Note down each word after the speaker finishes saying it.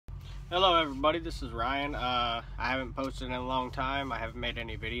Hello everybody, this is Ryan. I haven't posted in a long time. I haven't made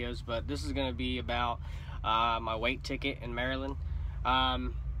any videos, but this is going to be about my weight ticket in Maryland. I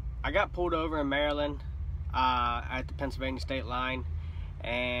got pulled over in Maryland at the Pennsylvania state line,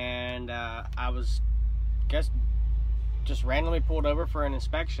 and I was just randomly pulled over for an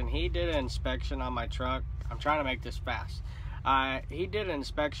inspection. He did an inspection on my truck. I'm trying to make this fast. He did an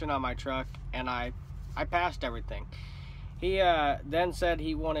inspection on my truck, and I passed everything. He then said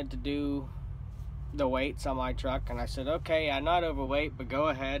he wanted to do the weights on my truck, and I said, okay, I'm not overweight, but go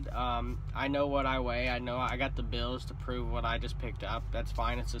ahead. I know what I weigh. I know I got the bills to prove what I just picked up. That's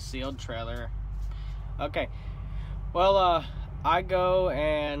fine. It's a sealed trailer. Okay. Well, I go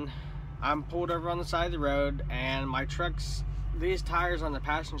and I'm pulled over on the side of the road, and my truck's, these tires on the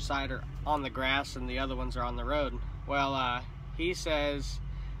passenger side are on the grass and the other ones are on the road. Well, he says,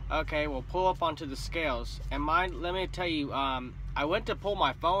 okay, we'll pull up onto the scales. And let me tell you, I went to pull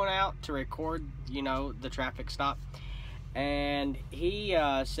my phone out to record, the traffic stop. And he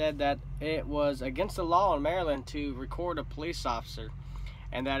said that it was against the law in Maryland to record a police officer.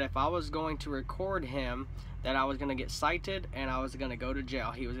 And that if I was going to record him, that I was going to get cited and I was going to go to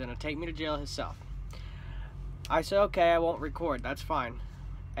jail. He was going to take me to jail himself. I said, okay, I won't record. That's fine.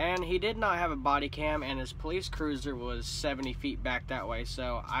 And he did not have a body cam, and his police cruiser was 70 feet back that way,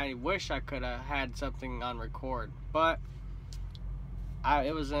 so I wish I could have had something on record, but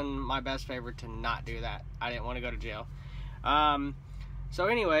it was in my best favor to not do that. I didn't want to go to jail. So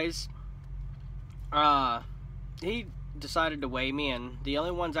anyways, he decided to weigh me, and the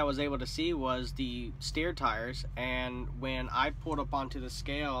only ones I was able to see was the steer tires, and when I pulled up onto the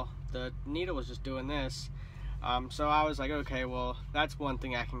scale, the needle was just doing this. So I was like, okay, well, that's one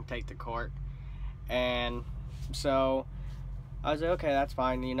thing I can take to court. And so I was like, okay, that's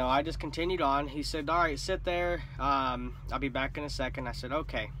fine. I just continued on. He said, all right, sit there. I'll be back in a second. I said,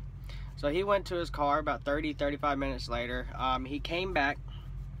 okay. So he went to his car about 35 minutes later. He came back.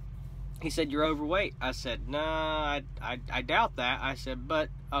 He said, you're overweight. I said, no, I doubt that. I said, but,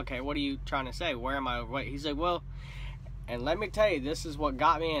 okay, what are you trying to say? Where am I overweight? He said, well, and let me tell you, this is what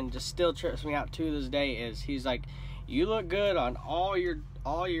got me and just still trips me out to this day is he's like, you look good on all your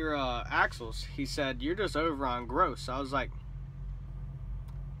axles. He said, you're just over on gross. I was like,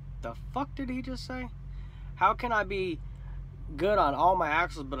 the fuck did he just say? How can I be good on all my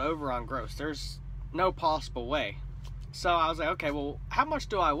axles but over on gross? There's no possible way. So I was like, okay, well, how much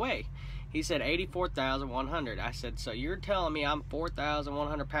do I weigh? He said 84,100. I said, so you're telling me I'm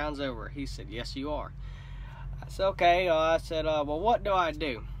 4,100 pounds over? He said, yes, you are. I said, okay. I said, well, what do I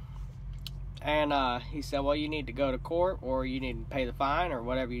do? And he said, well, you need to go to court, or you need to pay the fine, or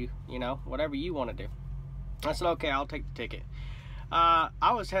whatever whatever you want to do. I said, okay, I'll take the ticket.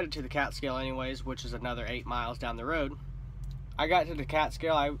 I was headed to the Catskill anyways, which is another 8 miles down the road. I got to the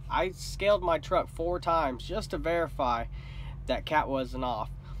Catskill. I scaled my truck 4 times just to verify that cat wasn't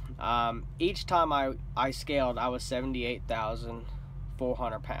off. Each time I scaled, I was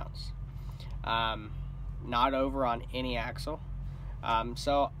 78,400 pounds. Not over on any axle.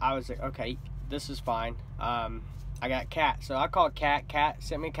 So I was like, okay, this is fine. I got CAT. So I called CAT. CAT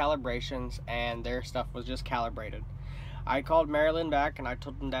sent me calibrations, and their stuff was just calibrated. I called Maryland back, and I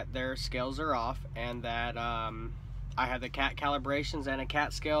told them that their scales are off, and that I have the CAT calibrations and a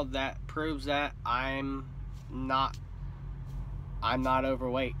CAT scale that proves that I'm not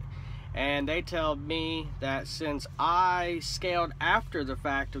overweight. And they tell me that since I scaled after the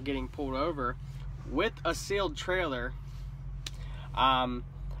fact of getting pulled over with a sealed trailer, I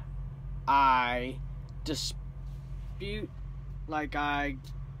dispute, like, I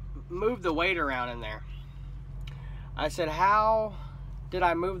moved the weight around in there. I said, how did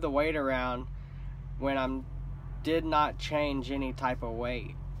I move the weight around when I did not change any type of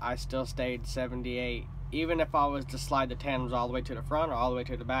weight? I still stayed 78. Even if I was to slide the tandems all the way to the front or all the way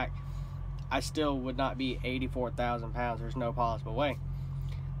to the back, I still would not be 84,000 pounds. There's no possible way.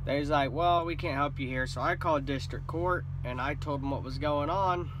 They was like, well, we can't help you here. So I called district court, and I told them what was going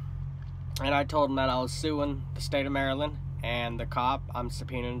on. And I told them that I was suing the state of Maryland and the cop I'm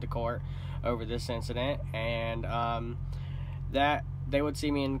subpoenaing to court over this incident. And that they would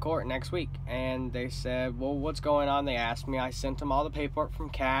see me in court next week. And they said, well, what's going on? They asked me. I sent them all the paperwork from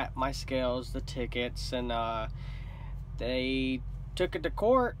CAT, my scales, the tickets. And they took it to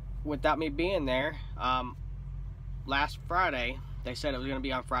court without me being there. Last Friday, they said it was going to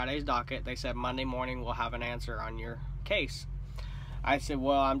be on Friday's docket. They said Monday morning we'll have an answer on your case. I said,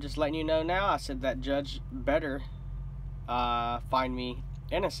 well, I'm just letting you know now. I said that judge better find me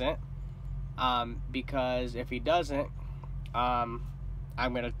innocent, because if he doesn't, I'm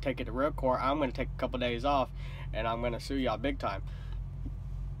going to take it to real court. I'm going to take a couple days off, and I'm going to sue y'all big time.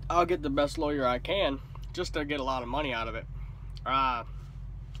 I'll get the best lawyer I can just to get a lot of money out of it.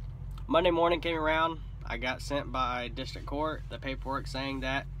 Monday morning came around. I got sent by district court the paperwork saying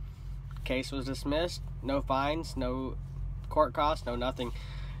that case was dismissed, no fines, no court costs, no nothing.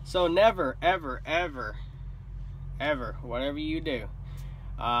 So never, ever, ever, ever, whatever you do,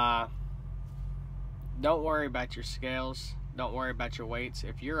 don't worry about your scales. Don't worry about your weights.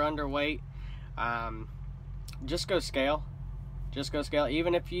 If you're underweight, just go scale. Just go scale.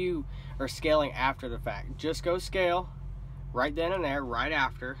 Even if you are scaling after the fact, just go scale right then and there, right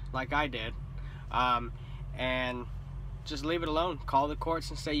after, like I did, and just leave it alone. Call the courts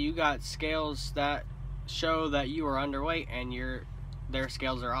and say you got scales that show that you are underweight and their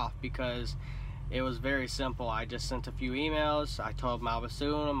scales are off, because it was very simple. I just sent a few emails. I told them I was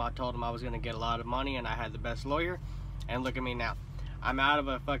suing them. I told them I was going to get a lot of money and I had the best lawyer. And look at me now. I'm out of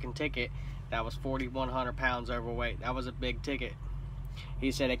a fucking ticket that was 4,100 pounds overweight. That was a big ticket.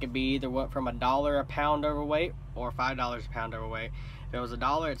 He said it could be either what from $1 a pound overweight or $5 a pound overweight. If it was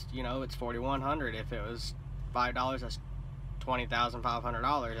 $1, it's, you know, it's 4,100. If it was $5, that's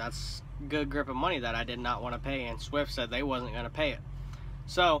 $20,500. That's a good grip of money that I did not want to pay, and Swift said they wasn't going to pay it.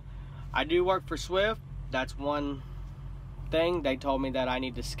 So I do work for Swift. That's one thing. They told me that I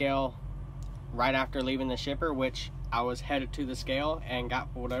need to scale right after leaving the shipper, which I was headed to the scale and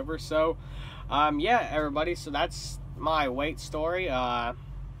got pulled over. So yeah, everybody, so that's my weight story. I'll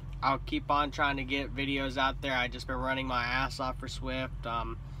keep on trying to get videos out there. I just been running my ass off for Swift.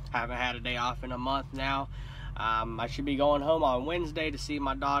 Haven't had a day off in a month now. I should be going home on Wednesday to see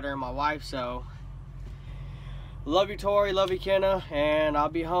my daughter and my wife. So love you, Tori, love you, Kenna, and I'll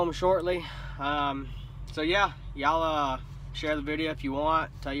be home shortly. So yeah, y'all share the video if you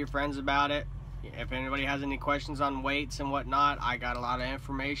want. Tell your friends about it. If anybody has any questions on weights and whatnot, I got a lot of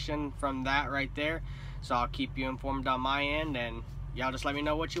information from that right there. So I'll keep you informed on my end, and y'all just let me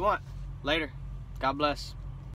know what you want. Later. God bless.